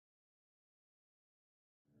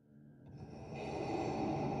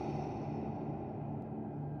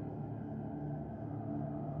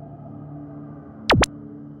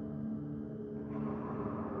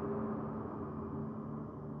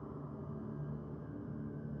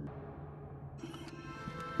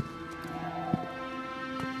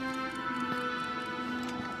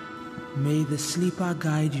May the sleeper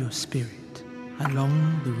guide your spirit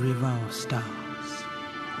along the river of stars.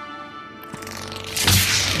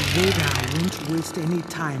 Vader won't waste any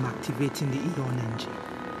time activating the Eon engine.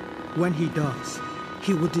 When he does,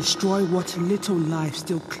 he will destroy what little life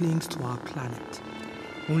still clings to our planet.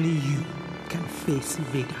 Only you can face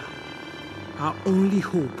Vader. Our only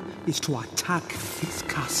hope is to attack his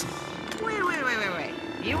castle. Wait.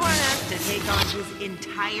 You want us to take on his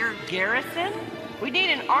entire garrison? We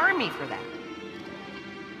need an army for that.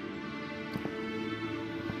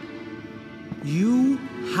 You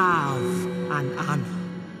have an army.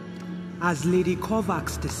 As Lady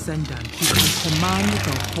Kovac's descendant, you can command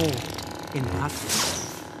the whole in battle.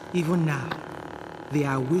 Even now, they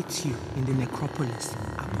await you in the necropolis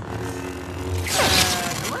above.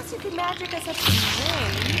 Unless you can magic us up some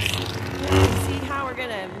wings, we can see how we're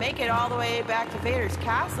gonna make it all the way back to Vader's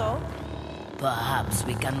castle. Perhaps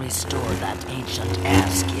we can restore that ancient air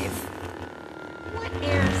skiff. What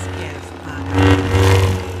air skiff, Papa?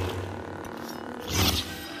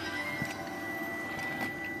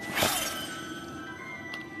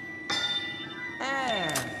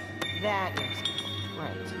 That is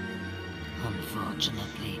right.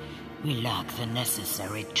 Unfortunately, we lack the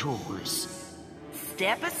necessary tools.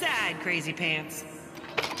 Step aside, crazy pants.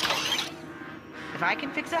 If I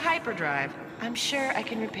can fix a hyperdrive, I'm sure I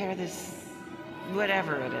can repair this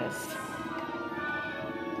whatever it is.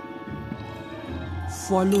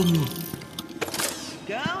 Follow me.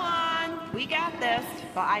 Go on. We got this.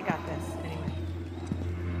 Well, I got this. Anyway.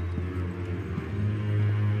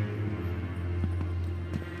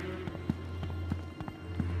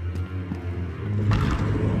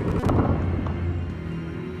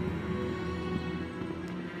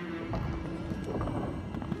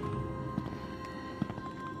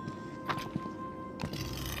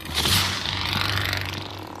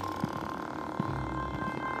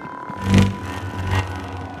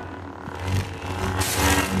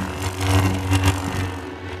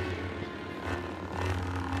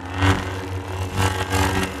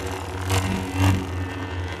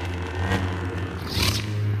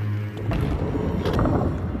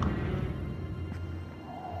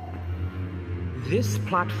 This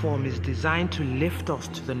platform is designed to lift us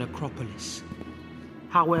to the necropolis.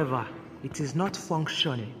 However, it is not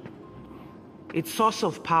functioning. Its source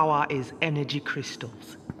of power is energy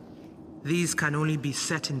crystals. These can only be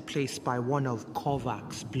set in place by one of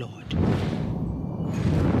Kovac's blood.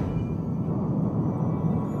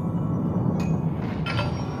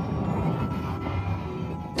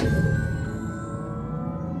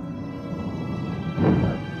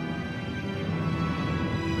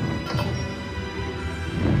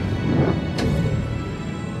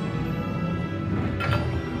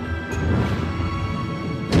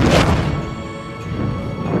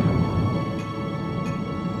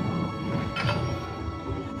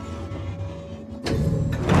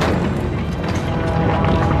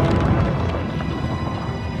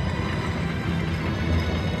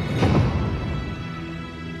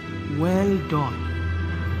 Well done.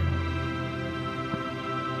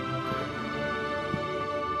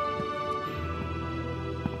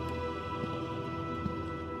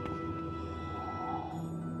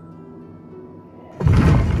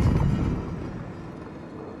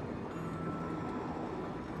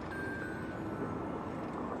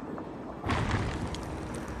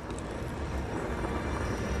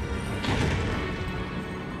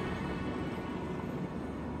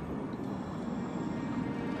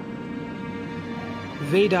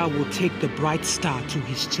 Vader will take the Bright Star to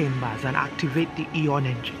his chambers and activate the Eon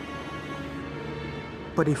engine.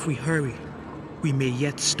 But if we hurry, we may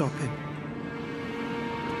yet stop him.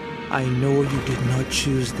 I know you did not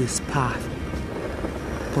choose this path,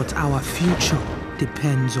 but our future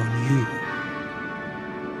depends on you.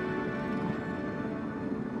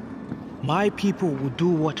 My people will do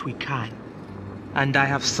what we can, and I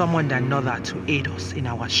have summoned another to aid us in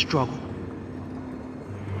our struggle.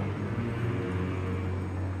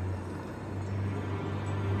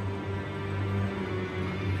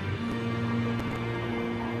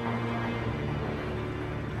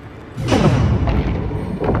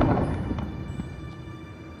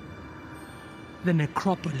 The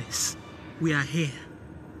necropolis. We are here.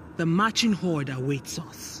 The marching horde awaits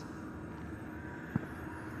us.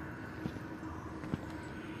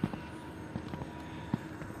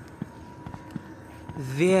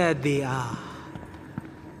 There they are.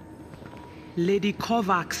 Lady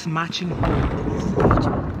Kovac's marching horde is ready.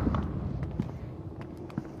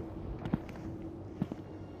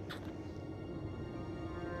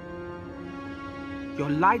 Your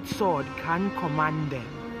light sword can command them.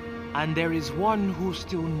 And there is one who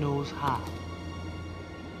still knows how.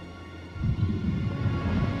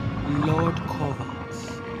 Lord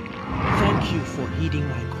Kovacs. Thank you for heeding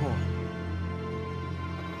my call.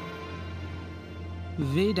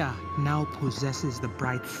 Vader now possesses the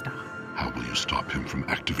Bright Star. How will you stop him from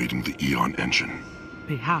activating the Eon engine?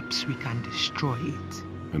 Perhaps we can destroy it.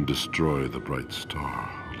 And destroy the Bright Star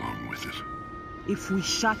along with it. If we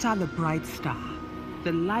shatter the Bright Star,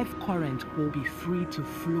 the life current will be free to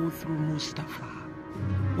flow through Mustafa.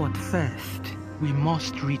 But first, we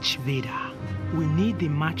must reach Vader. We need the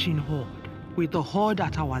marching horde. With the horde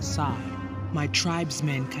at our side, my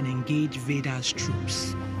tribesmen can engage Vader's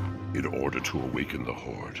troops. In order to awaken the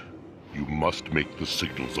horde, you must make the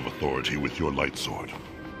signals of authority with your light sword.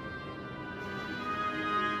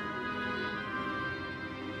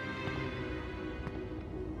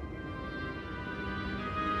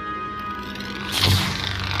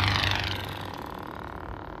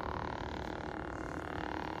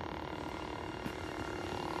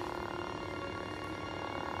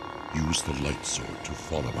 Use the light sword to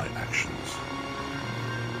follow my actions.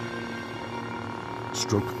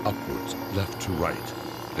 Stroke upwards, left to right,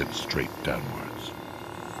 then straight downwards.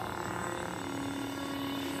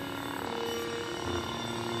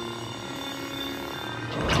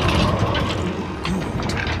 Good.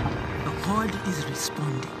 The horde is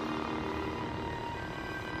responding.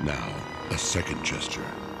 Now, a second gesture.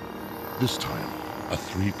 This time, a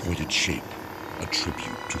three-pointed shape, a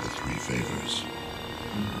tribute to the three favors.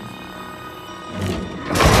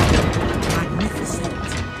 Magnificent.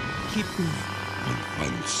 Keep moving. One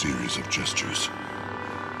final series of gestures.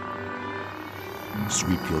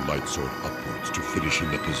 Sweep your light sword upwards to finish in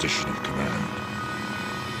the position of command.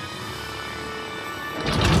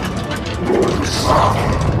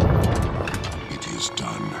 It is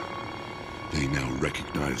done. They now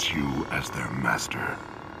recognize you as their master.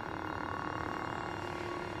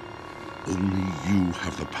 Only you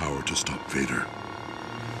have the power to stop Vader.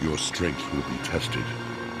 Your strength will be tested,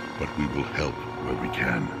 but we will help where we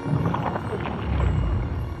can.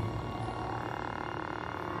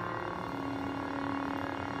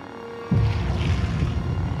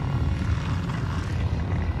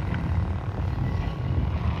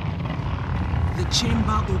 The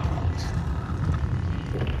chamber opens.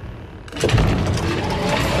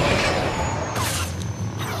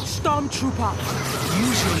 Stormtrooper,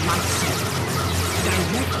 use your lightsaber.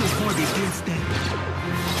 Direct the horde against them.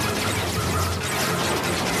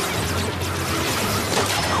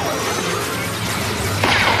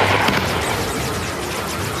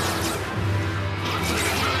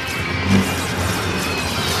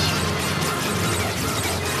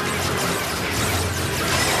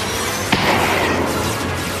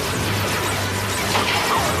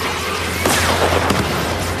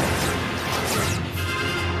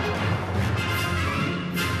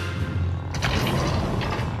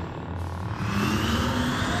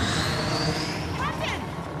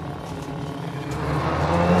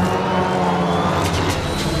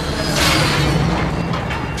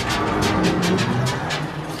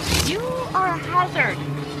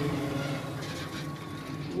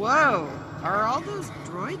 Whoa, are all those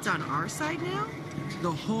droids on our side now?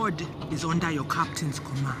 The horde is under your captain's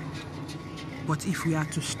command. But if we are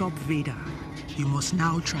to stop Vader, you must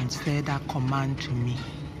now transfer that command to me.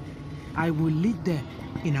 I will lead them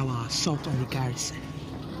in our assault on the garrison.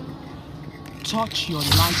 Touch your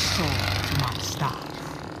light sword to my staff.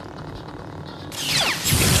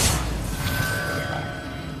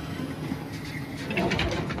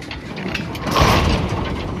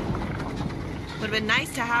 Would have been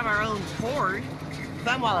nice to have our own horde.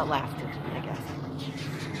 Fun while it lasted, I guess.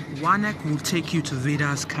 Wanek will take you to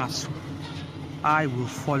Vader's castle. I will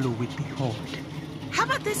follow with the horde. How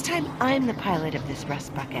about this time I'm the pilot of this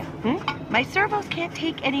rust bucket? My servos can't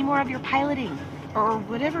take any more of your piloting. Or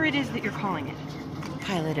whatever it is that you're calling it.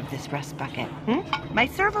 Pilot of this rust bucket. My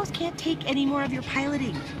servos can't take any more of your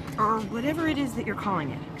piloting. Or whatever it is that you're calling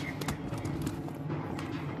it.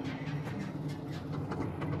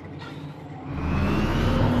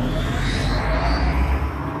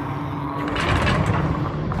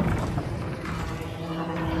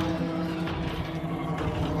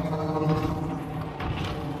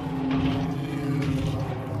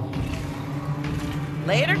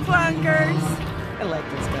 Later, clunkers! I like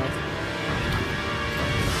this guys.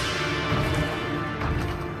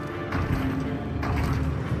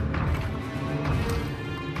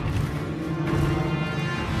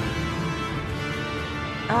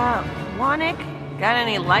 Wanik, got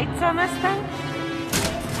any lights on this thing?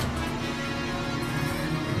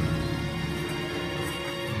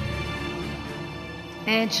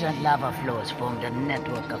 Ancient lava flows formed a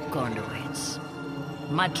network of conduits.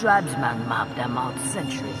 My tribesmen mapped them out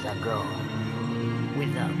centuries ago.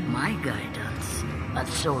 Without my guidance, a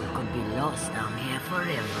soul could be lost down here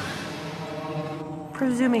forever.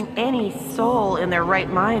 Presuming any soul in their right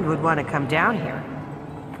mind would want to come down here.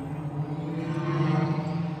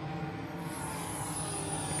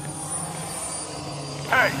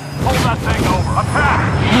 Hey, hold that thing over. Attack!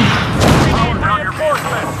 Power down your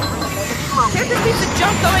forceps! Can't this piece of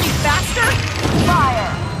junk go any faster? Fire!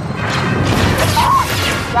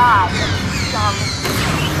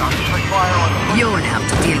 You won't have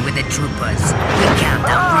to deal with the troopers. We can't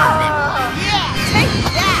outrun them. Yeah, take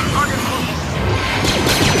that!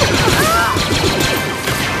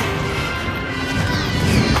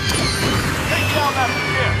 Take down that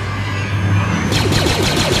ship!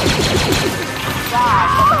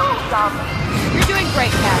 You're doing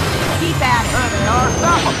great, Captain. Keep at it. There they are.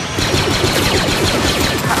 Stop them!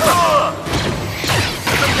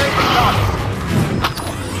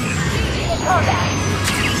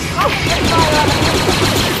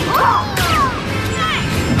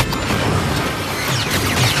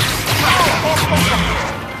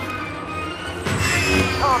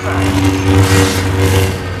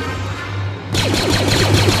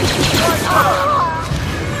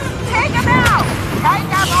 Take him out! Take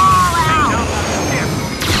them all out!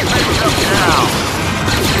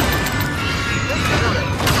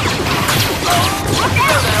 Look There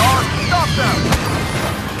out! they are! Stop them!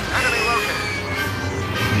 Enemy located.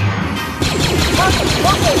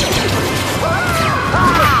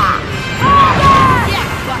 Yeah,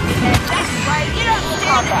 buckethead, that's right. You don't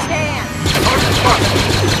stand a chance.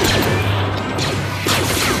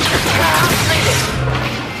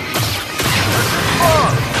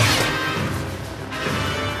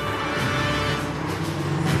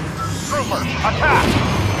 Trooper, attack!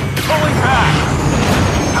 Pulling back!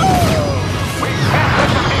 We can't let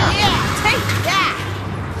them here! Yeah, take that!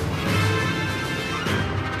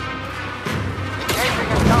 Engaging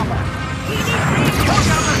in combat! Pull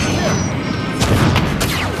down the ship!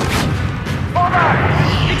 Fall back!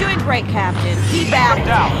 You're doing great, Captain. Keep at Get it.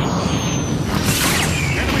 down!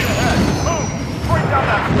 Enemy ahead! Move! Bring down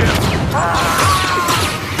that ship!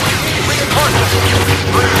 Reinforcements!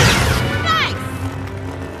 Nice!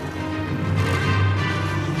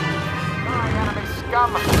 Enemy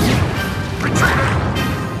scum! Retreating!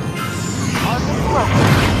 Unbroken!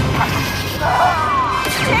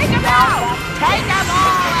 Take him out! Take them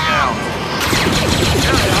all out!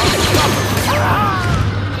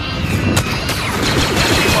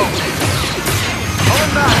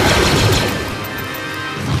 Pulling back!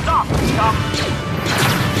 Stop, scum!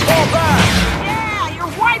 Fall back! Yeah,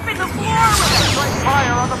 you're wiping the floor with it! Strike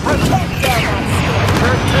fire on the president!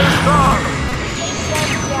 We're too strong!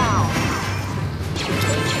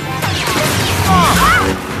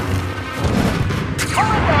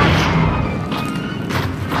 Pulling back!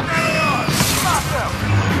 There they are! Stop them!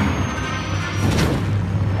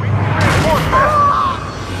 We need reinforcements!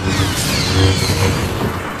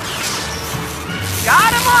 Got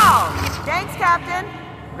them all! Thanks, Captain.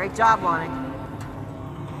 Great job, Wannick.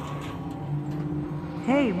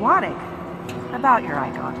 Hey, Wannick. About your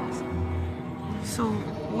eye goggles. So,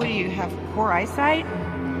 what do you have, poor eyesight?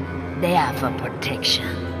 They are for protection.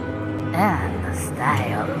 And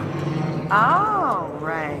style. Oh,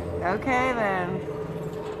 right. Okay, then.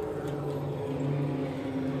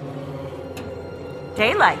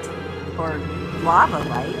 Daylight. Or lava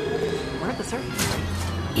light. We're at the surface.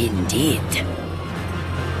 Indeed.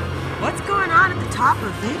 What's going on at the top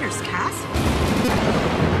of Vader's castle?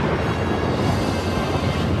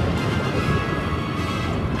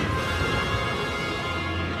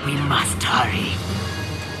 We must hurry.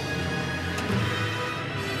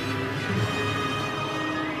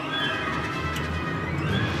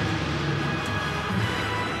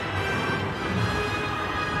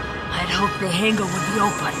 I'd hope the hangar would be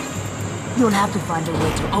open. You'll have to find a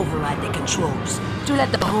way to override the controls to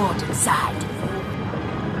let the horde inside.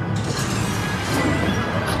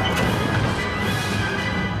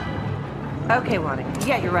 Okay, Wannick. You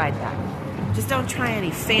get your ride back. Just don't try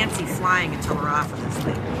any fancy flying until we're off of this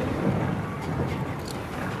thing.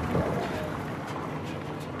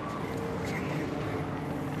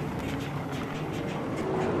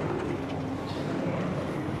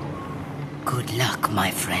 Good luck,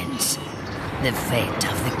 my friends. The fate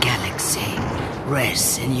of the galaxy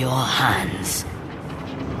rests in your hands.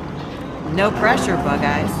 No pressure, Bug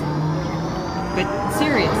Eyes. But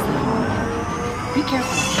seriously, be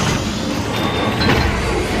careful.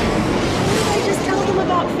 Why did I just tell them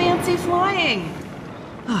about fancy flying?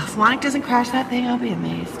 Oh, if Wannick doesn't crash that thing, I'll be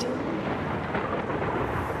amazed.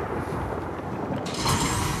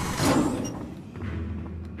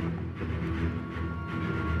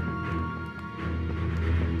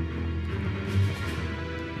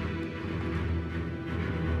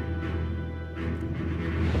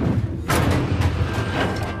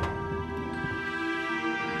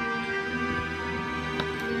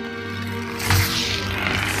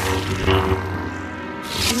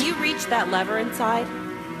 that lever inside?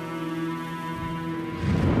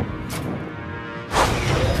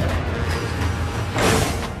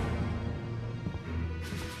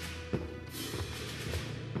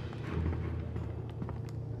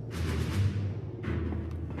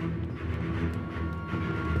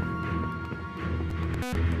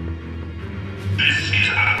 This is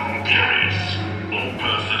Admiral Darius. All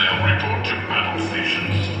personnel report to battle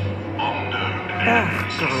stations. Unknown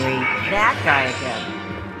enemies Great. surrounding. That guy again.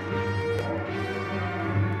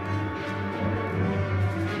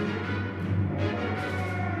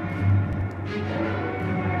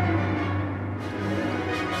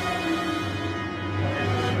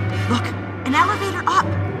 Look, an elevator up!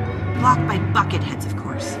 Blocked by bucket heads, of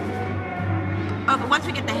course. Oh, but once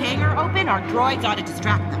we get the hangar open, our droids ought to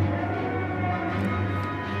distract them.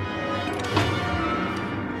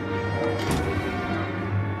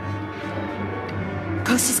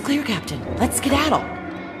 Coast is clear, Captain. Let's skedaddle.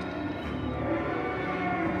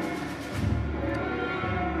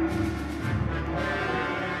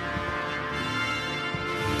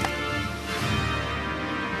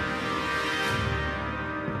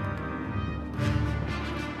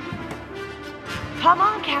 Come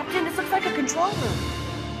on, Captain. This looks like a control room.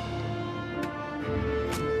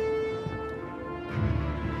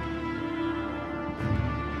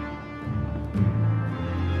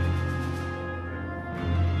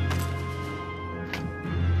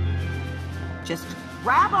 Just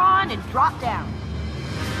grab on and drop down.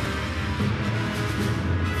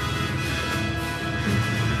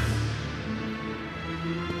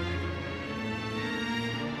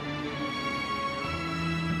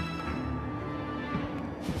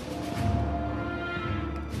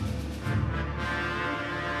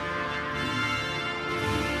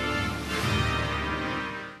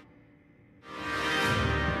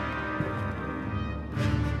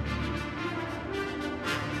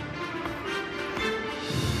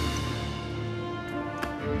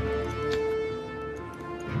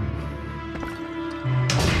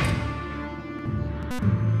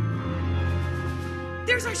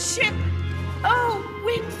 There's our ship! Oh,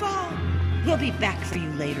 Windfall! We'll be back for you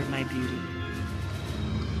later, my beauty.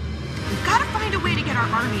 We've got to find a way to get our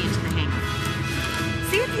army into the hangar.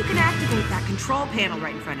 See if you can activate that control panel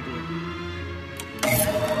right in front of you.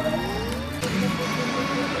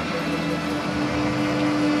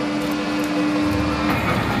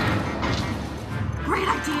 Great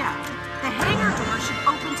idea! The hangar door should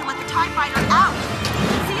open to let the TIE fighter out.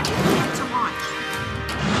 See if you can get it to launch.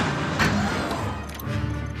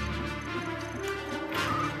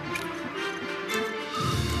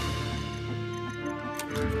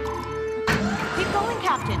 Keep going,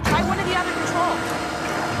 Captain. Try one of the other controls.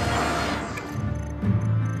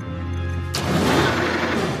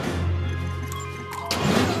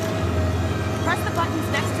 Press the buttons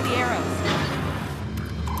next to the arrows.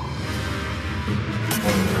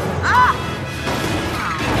 Ah!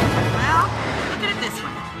 Well, look at it this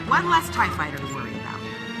way. One less TIE fighter to worry about.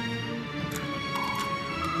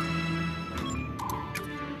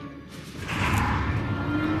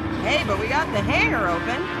 Hey, but we got the hangar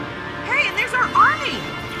open. Hey, and there's our army!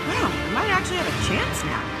 Wow, we might actually have a chance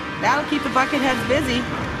now. That'll keep the bucketheads busy.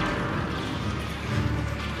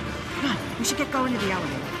 Come on, we should get going to the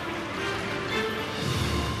elevator.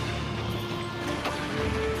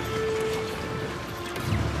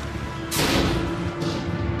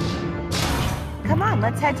 Come on,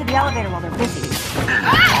 let's head to the elevator while they're busy.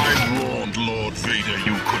 I warned Lord Vader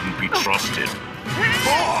you couldn't be trusted.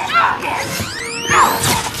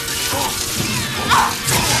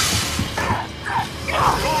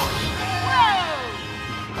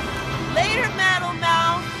 Later, Metal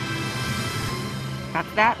Mouth!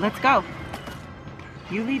 That's that. Let's go.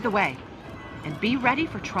 You lead the way. And be ready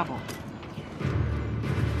for trouble.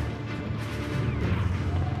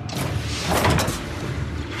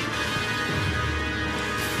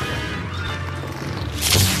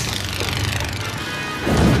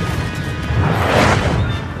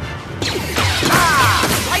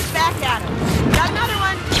 Right back at him. Got another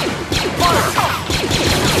one.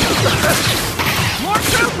 More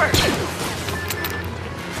troopers.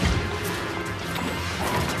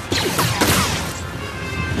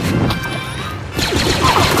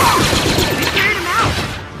 We cleared him out.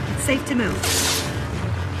 It's safe to move.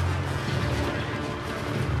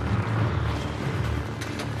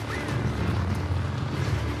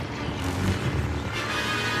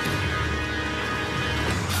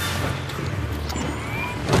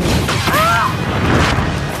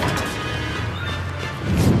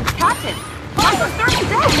 Captain, why was 30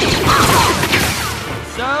 dead?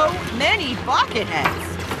 So many bucketheads.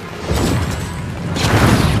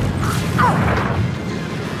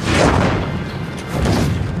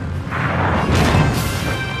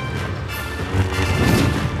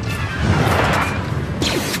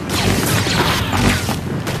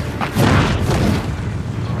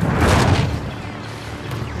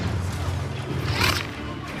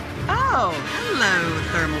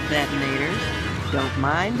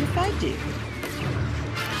 if I do.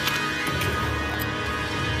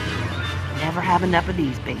 Never have enough of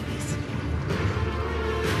these babies.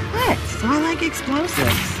 What? So I like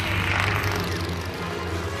explosives.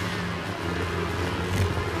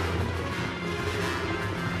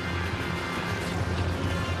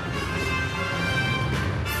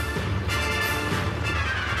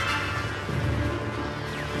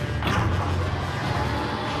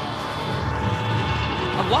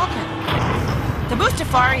 The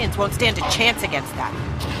Mustafarians won't stand a chance against that.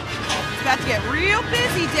 It's about to get real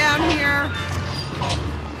busy down here.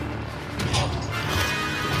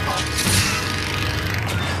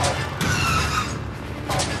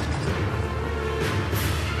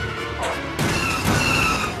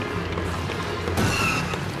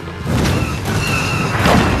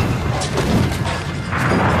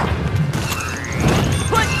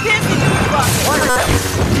 Put this in your bucket!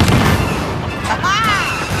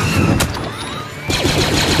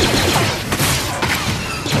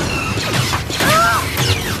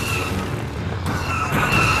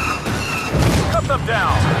 Them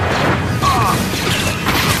down.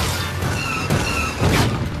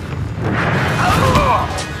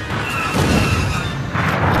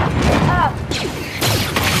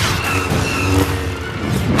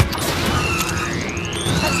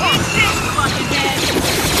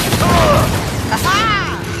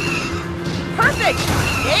 Perfect!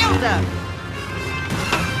 Nailed them!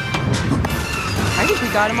 I think we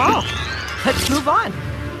got them all. Let's move on.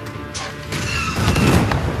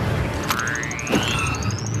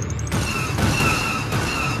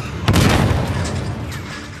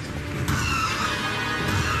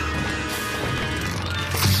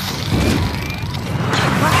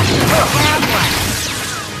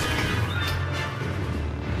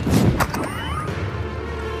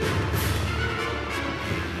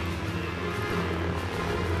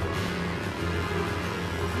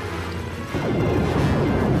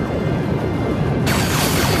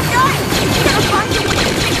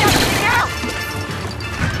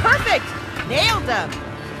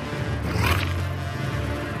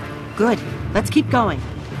 Good. Let's keep going.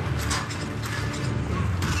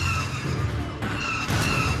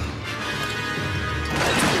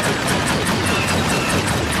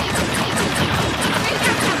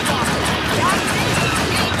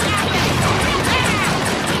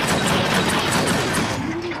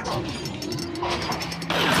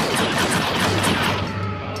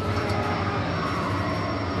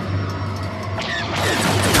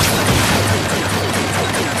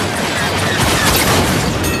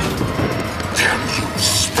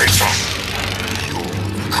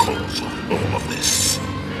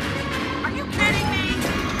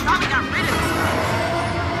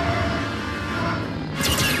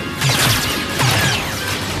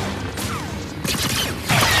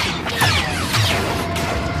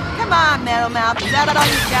 Mouth, is that all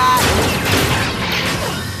you got?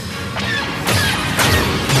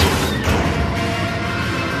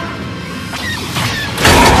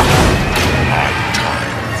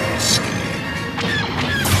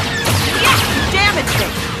 Yeah, damaged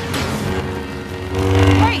it!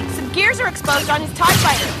 Hey, some gears are exposed on his TIE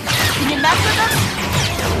fighter. Can you mess with them?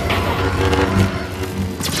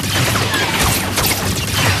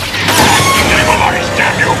 Animalize,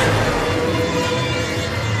 damn you!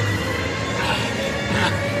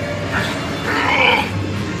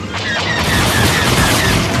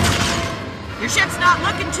 Your ship's not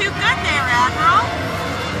looking too good there, Admiral.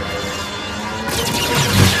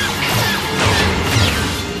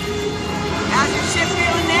 How's your ship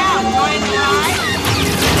feeling now? Enjoying the ride?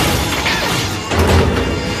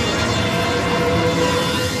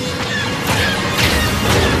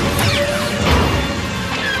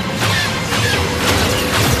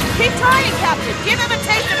 Keep trying, Captain. Give him a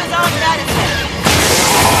taste of his own medicine.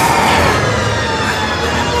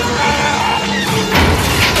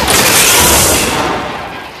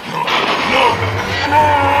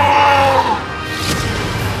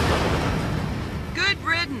 Good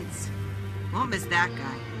riddance. Won't miss that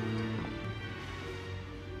guy.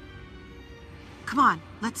 Come on,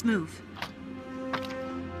 let's move.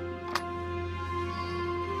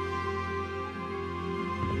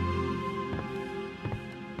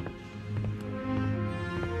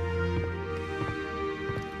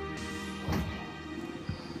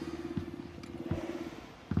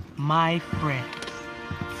 My friends,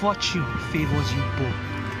 fortune favors you both.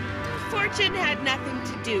 Fortune had nothing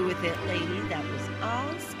to do with it, lady. That was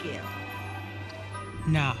all skill.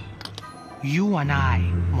 Now, you and I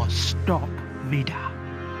must stop Vader.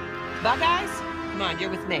 Buckeyes, come on, you're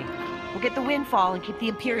with me. We'll get the windfall and keep the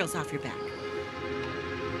Imperials off your back.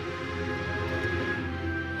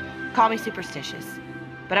 Call me superstitious,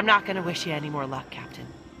 But I'm not gonna wish you any more luck, Captain.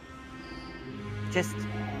 Just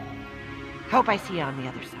hope I see you on the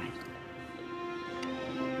other side.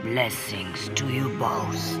 Blessings to you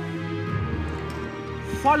both.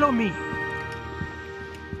 Follow me.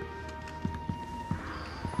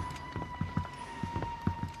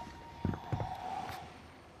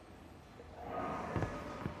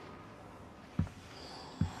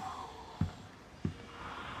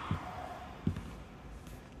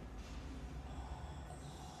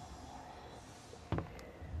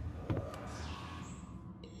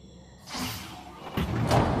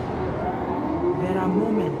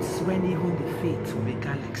 When even the fate of a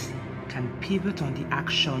galaxy can pivot on the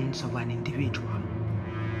actions of an individual.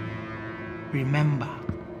 Remember,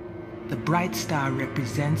 the bright star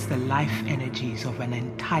represents the life energies of an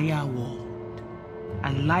entire world,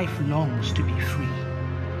 and life longs to be free.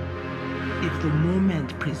 If the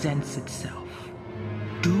moment presents itself,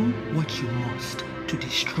 do what you must to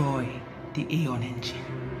destroy the Aeon engine.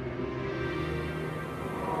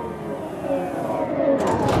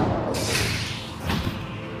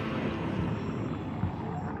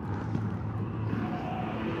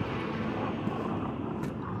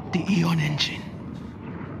 The Aeon engine.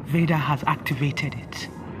 Vader has activated it.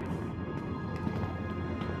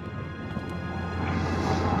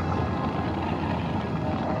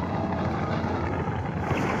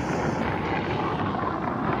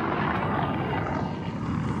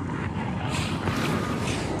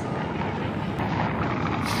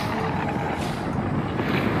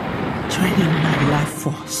 Draining my life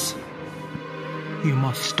force. You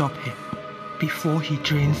must stop him before he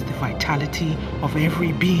drains the vitality of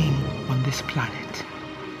every being on this planet.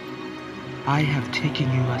 I have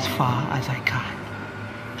taken you as far as I can.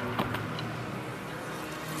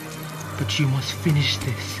 But you must finish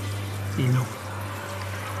this alone.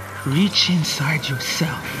 Reach inside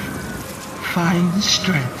yourself, find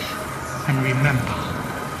strength, and remember,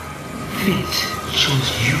 fate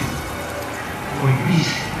chose you for a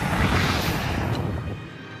reason.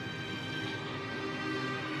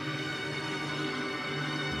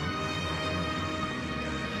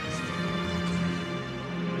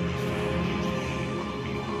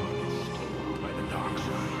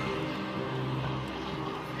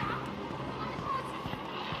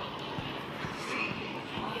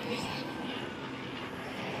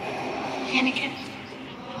 Anakin,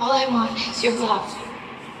 all I want is your love.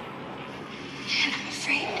 And I'm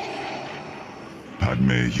afraid.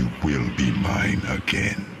 Padme, you will be mine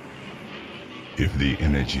again. If the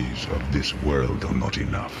energies of this world are not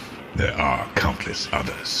enough, there are countless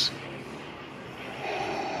others.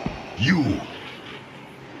 You!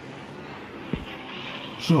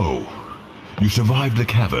 So, you survived the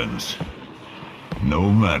caverns. No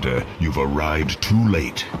matter, you've arrived too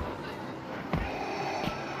late.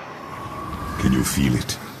 Can you feel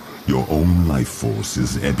it? Your own life force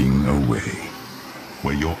is ebbing away.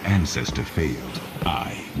 Where your ancestor failed,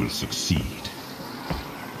 I will succeed.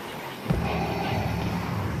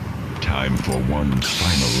 Time for one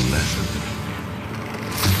final lesson.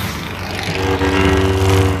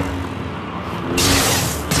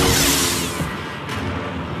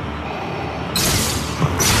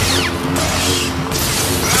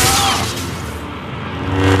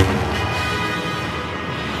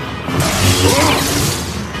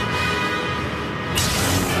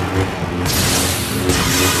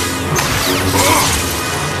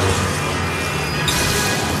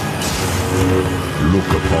 Look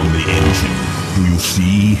upon the engine. Do you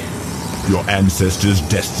see? Your ancestors'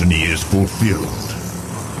 destiny is fulfilled.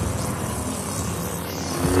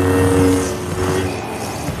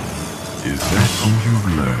 Is that all you've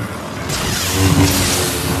learned?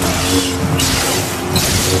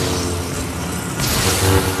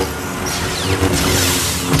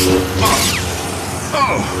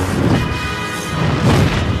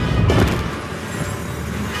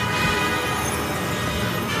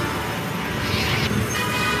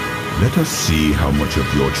 Let us see how much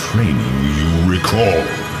of your training you recall.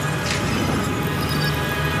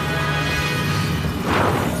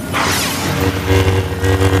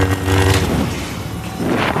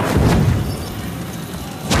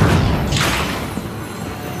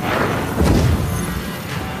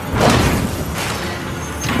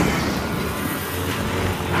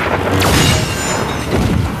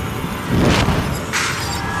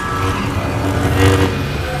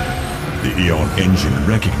 The Aeon engine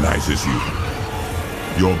recognizes you.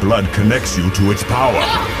 Your blood connects you to its power.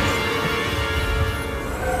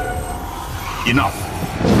 Enough!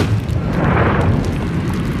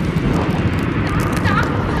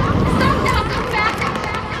 Stop, come back!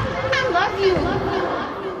 I love you!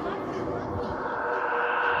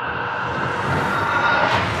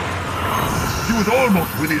 She was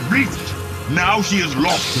almost within reach. Now she is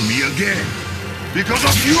lost to me again. Because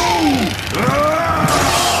of you!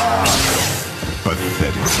 Ah!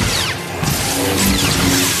 Pathetic.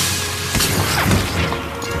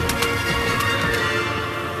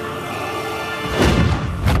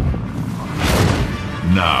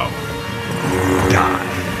 Now, die.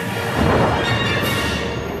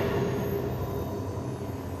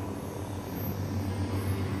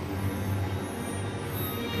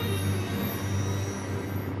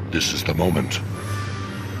 This is the moment.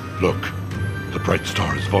 Look, the bright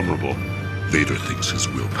star is vulnerable. Vader thinks his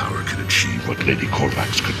willpower can achieve what Lady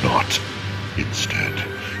Corvax could not. Instead,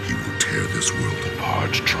 he will tear this world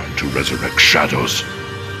apart trying to resurrect shadows.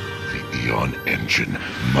 The Eon engine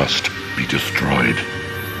must be destroyed.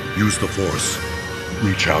 Use the Force.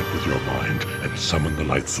 Reach out with your mind and summon the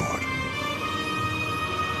light sword.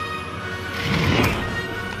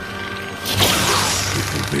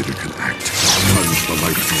 Before Vader can act, plunge the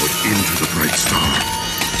light sword into the bright star.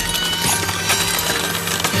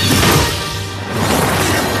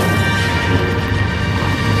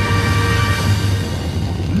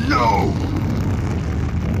 No!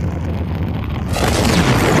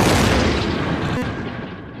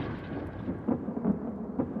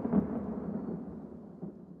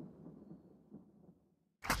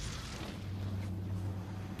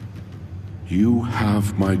 You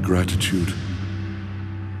have my gratitude.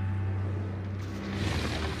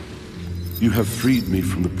 You have freed me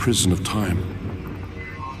from the prison of time.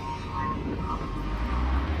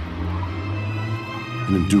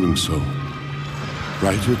 And in doing so,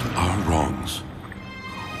 righted our wrongs.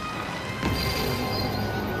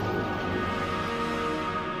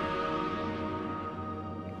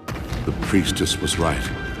 The priestess was right.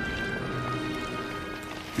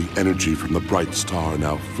 The energy from the bright star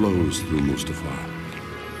now flows through Mustafar.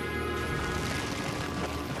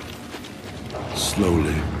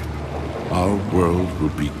 Slowly, our world will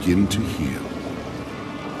begin to heal.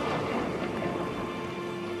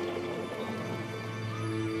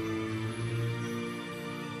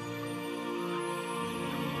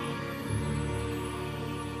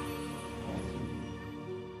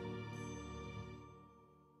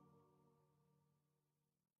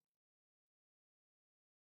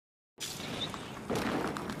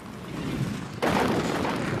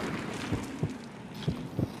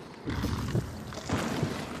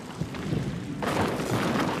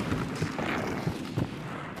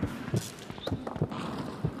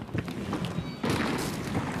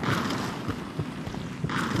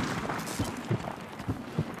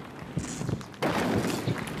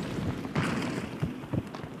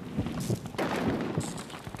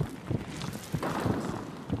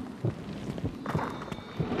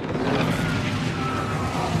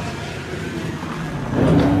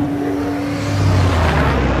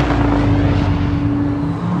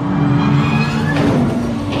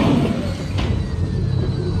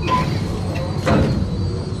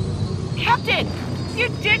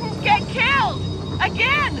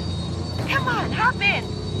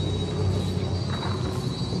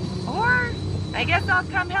 I guess I'll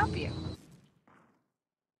come help you.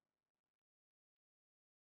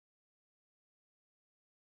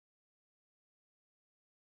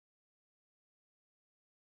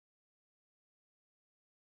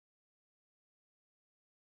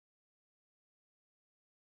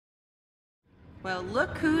 Well,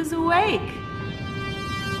 look who's awake.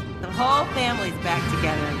 The whole family's back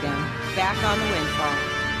together again. Back on the windfall.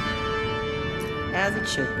 As it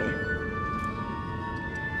should be.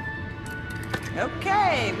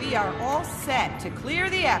 Okay, we are all set to clear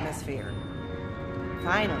the atmosphere.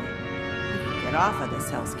 Finally, we can get off of this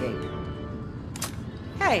hellscape.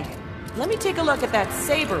 Hey, let me take a look at that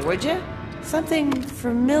saber, would you? Something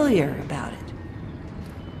familiar about it.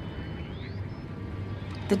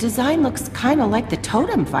 The design looks kind of like the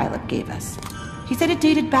totem Violet gave us. He said it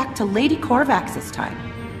dated back to Lady Corvax's time.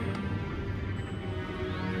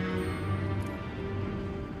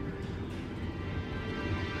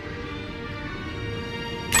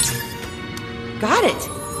 Got it!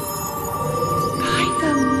 By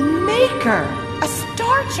the Maker! A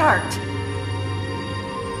star chart!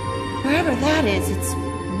 Wherever that is, it's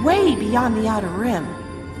way beyond the outer rim.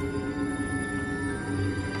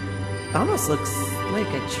 Almost looks like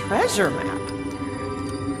a treasure map.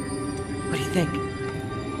 What do you think?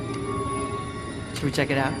 Should we check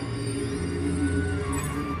it out?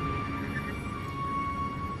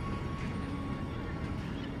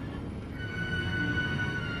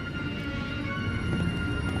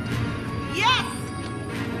 Yes!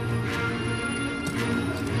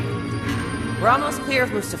 We're almost clear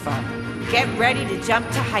of Mustafar. Get ready to jump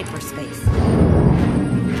to hyperspace.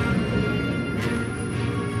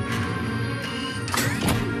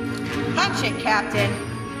 Watch it, Captain.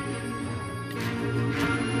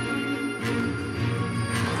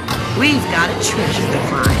 We've got a treasure to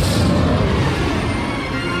find.